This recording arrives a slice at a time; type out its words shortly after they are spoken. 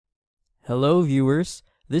Hello viewers,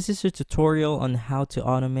 this is a tutorial on how to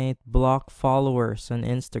automate block followers on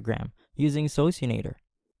Instagram using Socinator.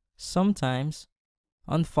 Sometimes,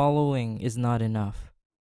 unfollowing is not enough.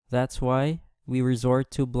 That's why we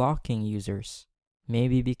resort to blocking users.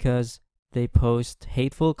 Maybe because they post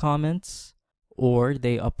hateful comments or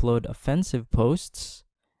they upload offensive posts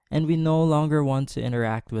and we no longer want to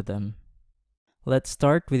interact with them. Let's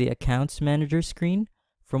start with the Accounts Manager screen,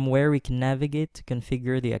 from where we can navigate to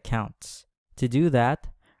configure the accounts. To do that,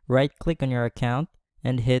 right-click on your account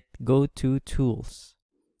and hit Go to Tools.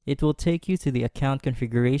 It will take you to the account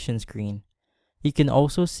configuration screen. You can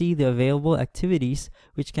also see the available activities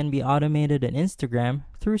which can be automated on Instagram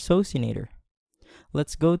through Socinator.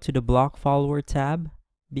 Let's go to the Block Follower tab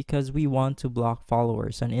because we want to block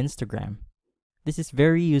followers on Instagram. This is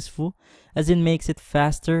very useful as it makes it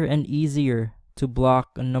faster and easier to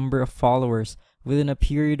block a number of followers within a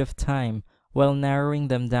period of time while narrowing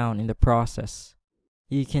them down in the process.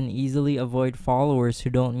 You can easily avoid followers who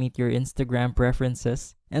don't meet your Instagram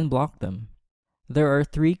preferences and block them. There are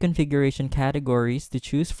 3 configuration categories to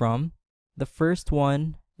choose from. The first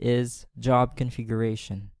one is Job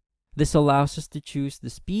Configuration. This allows us to choose the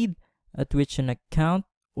speed at which an account,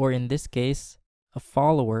 or in this case, a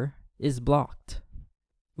follower, is blocked.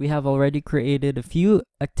 We have already created a few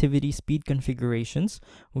activity speed configurations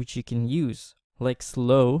which you can use, like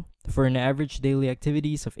slow for an average daily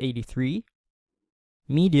activities of 83,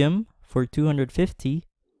 medium for 250,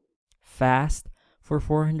 fast for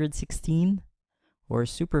 416, or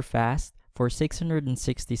super fast for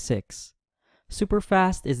 666. Super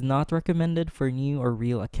fast is not recommended for new or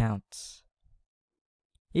real accounts.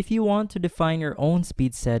 If you want to define your own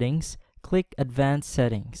speed settings, click Advanced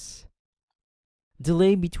Settings.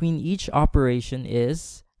 Delay between each operation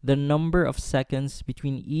is the number of seconds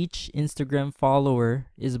between each Instagram follower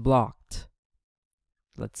is blocked.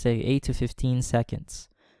 Let's say 8 to 15 seconds.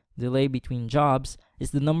 Delay between jobs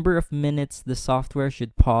is the number of minutes the software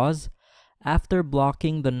should pause after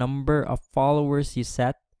blocking the number of followers you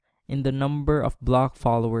set in the number of block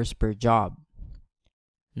followers per job.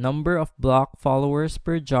 Number of block followers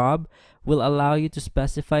per job will allow you to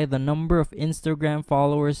specify the number of Instagram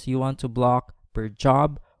followers you want to block per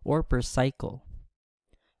job or per cycle.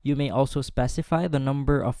 You may also specify the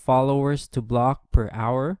number of followers to block per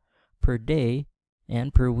hour, per day,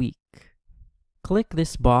 and per week. Click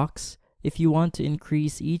this box if you want to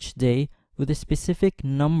increase each day with a specific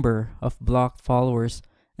number of blocked followers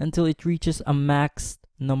until it reaches a max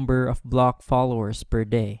number of blocked followers per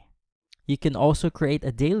day. You can also create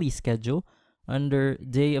a daily schedule under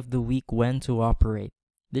day of the week when to operate.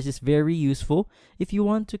 This is very useful if you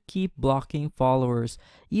want to keep blocking followers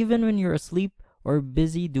even when you're asleep or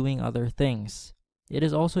busy doing other things. It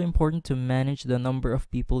is also important to manage the number of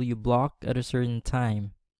people you block at a certain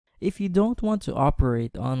time. If you don't want to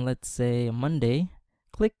operate on, let's say, a Monday,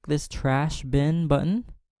 click this trash bin button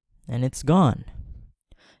and it's gone.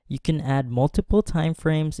 You can add multiple time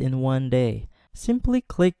frames in one day. Simply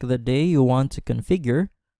click the day you want to configure.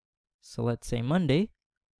 So let's say Monday.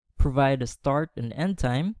 Provide a start and end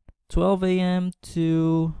time, 12 a.m.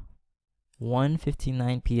 to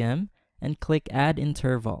 1:59 p.m. and click Add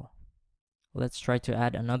Interval. Let's try to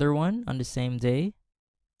add another one on the same day,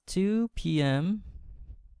 2 p.m.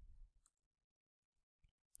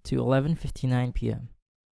 to 11:59 p.m.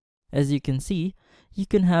 As you can see, you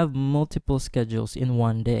can have multiple schedules in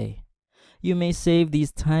one day. You may save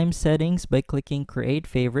these time settings by clicking Create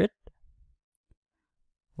Favorite.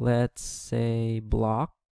 Let's say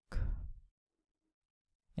block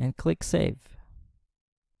and click Save.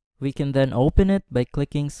 We can then open it by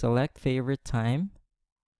clicking Select Favorite Time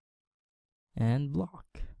and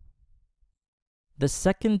block. The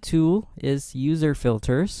second tool is User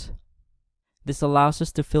Filters. This allows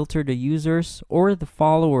us to filter the users or the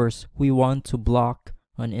followers we want to block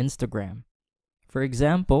on Instagram. For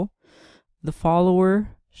example, the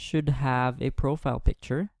follower should have a profile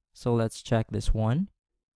picture, so let's check this one.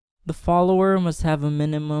 The follower must have a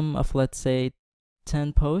minimum of, let's say,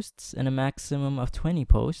 10 posts and a maximum of 20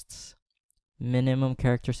 posts. Minimum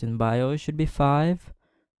characters in bio should be 5.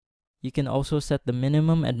 You can also set the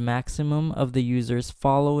minimum and maximum of the user's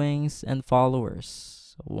followings and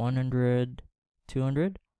followers. So 100,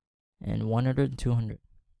 200, and 100 and 200.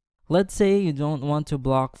 Let's say you don't want to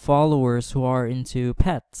block followers who are into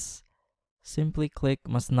pets. Simply click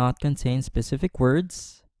Must Not Contain Specific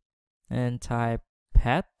Words and type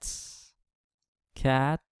pets,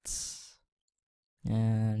 cats,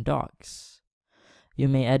 and dogs. You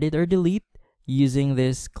may edit or delete using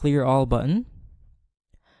this Clear All button.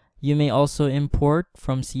 You may also import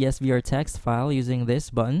from CSV or text file using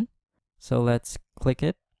this button. So let's click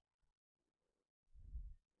it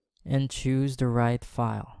and choose the right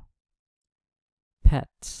file.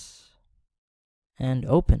 Pets. And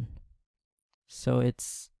open. So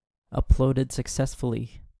it's uploaded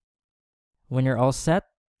successfully. When you're all set,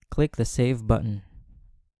 click the Save button.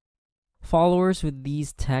 Followers with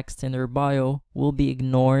these texts in their bio will be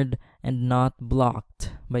ignored and not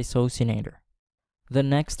blocked by Socinator. The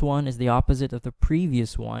next one is the opposite of the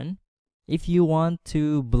previous one. If you want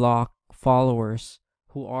to block followers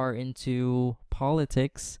who are into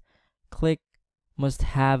politics, click must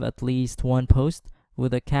have at least one post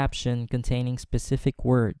with a caption containing specific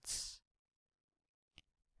words.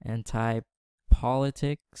 And type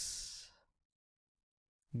politics,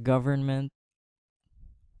 government,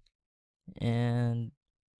 and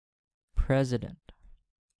president.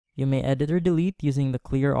 You may edit or delete using the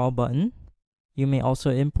Clear All button. You may also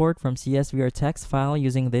import from CSV or text file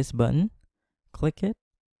using this button. Click it.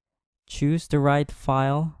 Choose the right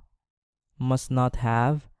file. Must not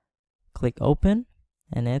have. Click open,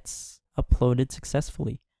 and it's uploaded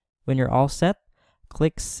successfully. When you're all set,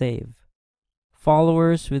 click Save.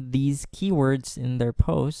 Followers with these keywords in their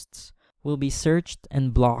posts will be searched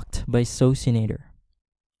and blocked by Socinator.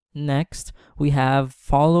 Next, we have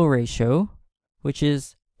follow ratio, which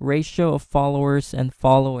is ratio of followers and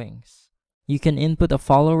followings. You can input a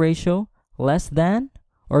follow ratio less than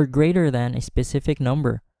or greater than a specific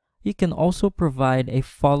number. You can also provide a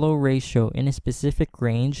follow ratio in a specific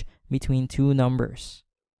range between two numbers.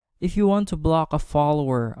 If you want to block a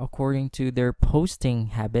follower according to their posting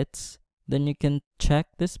habits, then you can check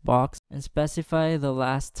this box and specify the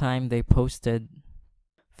last time they posted.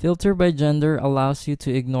 Filter by gender allows you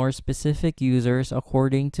to ignore specific users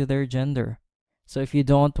according to their gender. So if you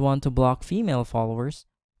don't want to block female followers,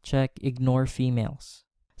 check Ignore Females.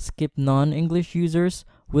 Skip non-English users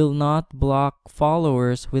will not block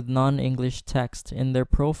followers with non-English text in their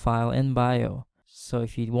profile and bio. So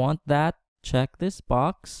if you want that, check this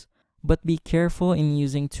box. But be careful in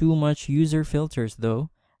using too much user filters though.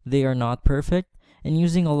 They are not perfect, and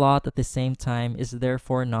using a lot at the same time is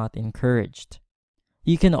therefore not encouraged.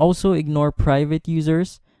 You can also ignore private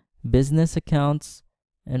users, business accounts,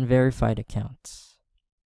 and verified accounts.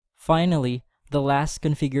 Finally, the last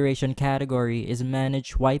configuration category is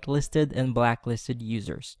manage whitelisted and blacklisted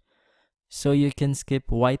users. So you can skip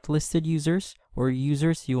whitelisted users or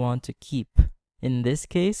users you want to keep. In this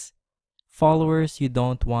case, followers you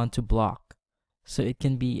don't want to block. So it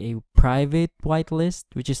can be a private whitelist,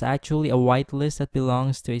 which is actually a whitelist that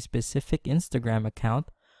belongs to a specific Instagram account,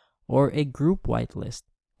 or a group whitelist,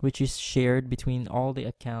 which is shared between all the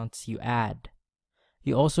accounts you add.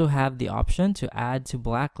 You also have the option to add to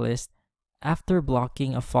blacklist after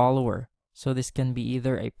blocking a follower. So this can be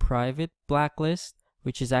either a private blacklist,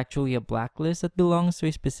 which is actually a blacklist that belongs to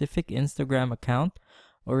a specific Instagram account,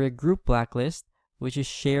 or a group blacklist, which is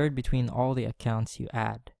shared between all the accounts you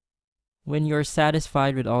add. When you're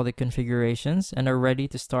satisfied with all the configurations and are ready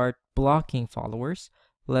to start blocking followers,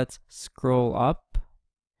 let's scroll up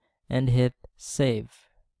and hit Save.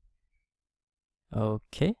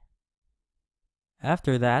 Okay.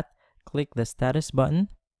 After that, click the Status button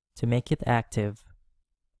to make it active.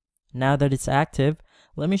 Now that it's active,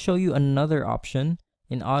 let me show you another option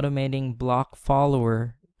in automating block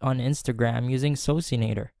follower on Instagram using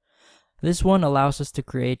Socinator. This one allows us to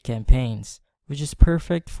create campaigns, which is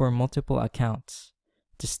perfect for multiple accounts.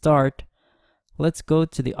 To start, let's go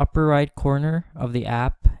to the upper right corner of the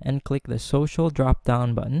app and click the Social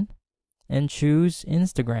drop-down button and choose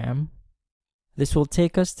Instagram. This will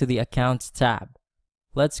take us to the Accounts tab.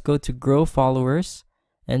 Let's go to Grow Followers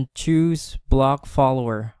and choose Block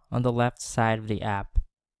Follower on the left side of the app.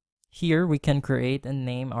 Here we can create and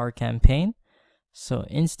name our campaign. So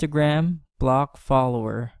Instagram Block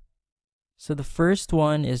Follower. So the first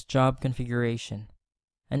one is job configuration.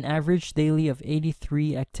 An average daily of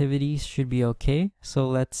 83 activities should be okay, so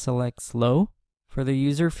let's select slow. For the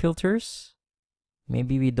user filters,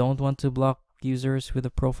 maybe we don't want to block users with a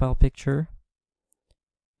profile picture.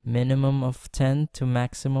 Minimum of 10 to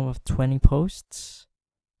maximum of 20 posts.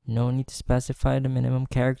 No need to specify the minimum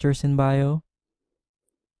characters in bio.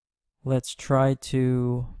 Let's try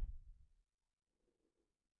to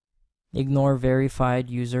ignore verified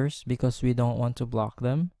users because we don't want to block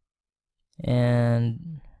them.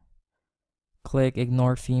 And click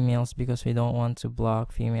Ignore Females because we don't want to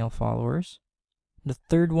block female followers. The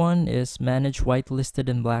third one is Manage Whitelisted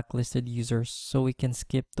and Blacklisted Users, so we can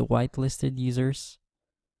skip the whitelisted users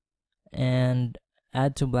and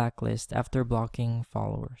add to blacklist after blocking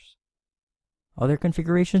followers. Other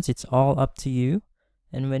configurations, it's all up to you.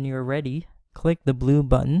 And when you're ready, click the blue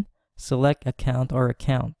button, select Account or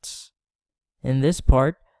Accounts. In this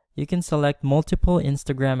part, you can select multiple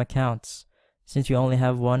Instagram accounts. Since you only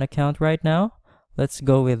have one account right now, let's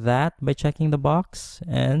go with that by checking the box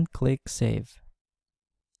and click Save.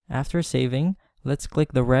 After saving, let's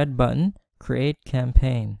click the red button, Create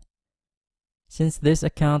Campaign. Since this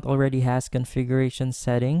account already has configuration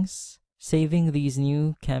settings, saving these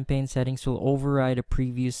new campaign settings will override the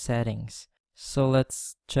previous settings. So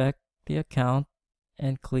let's check the account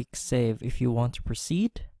and click Save. If you want to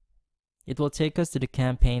proceed, it will take us to the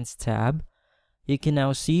Campaigns tab. You can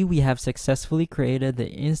now see we have successfully created the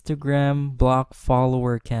Instagram block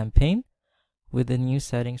follower campaign with the new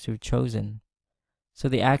settings we've chosen. So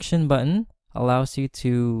the Action button allows you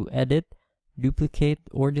to edit, duplicate,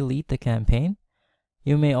 or delete the campaign.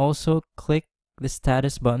 You may also click the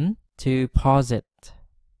Status button to pause it.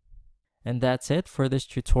 And that's it for this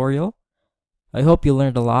tutorial. I hope you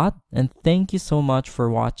learned a lot, and thank you so much for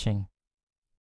watching.